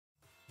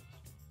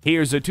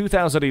Here's a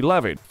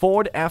 2011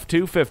 Ford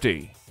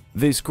F-250.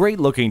 This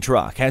great-looking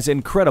truck has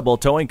incredible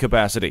towing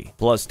capacity,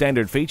 plus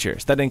standard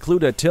features that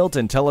include a tilt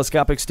and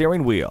telescopic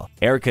steering wheel,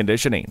 air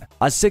conditioning,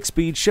 a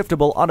 6-speed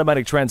shiftable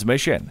automatic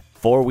transmission,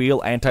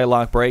 4-wheel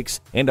anti-lock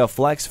brakes, and a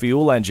flex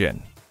fuel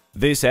engine.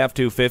 This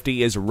F-250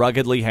 is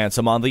ruggedly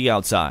handsome on the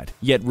outside,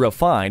 yet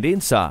refined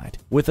inside,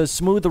 with a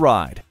smooth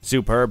ride,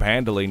 superb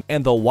handling,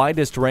 and the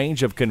widest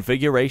range of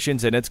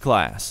configurations in its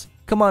class.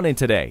 Come on in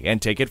today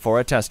and take it for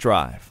a test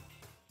drive.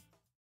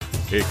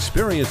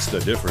 Experience the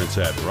difference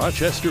at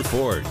Rochester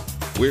Ford.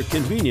 We're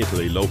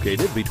conveniently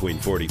located between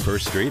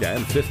 41st Street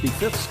and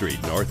 55th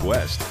Street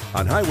Northwest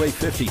on Highway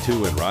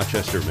 52 in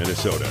Rochester,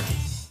 Minnesota.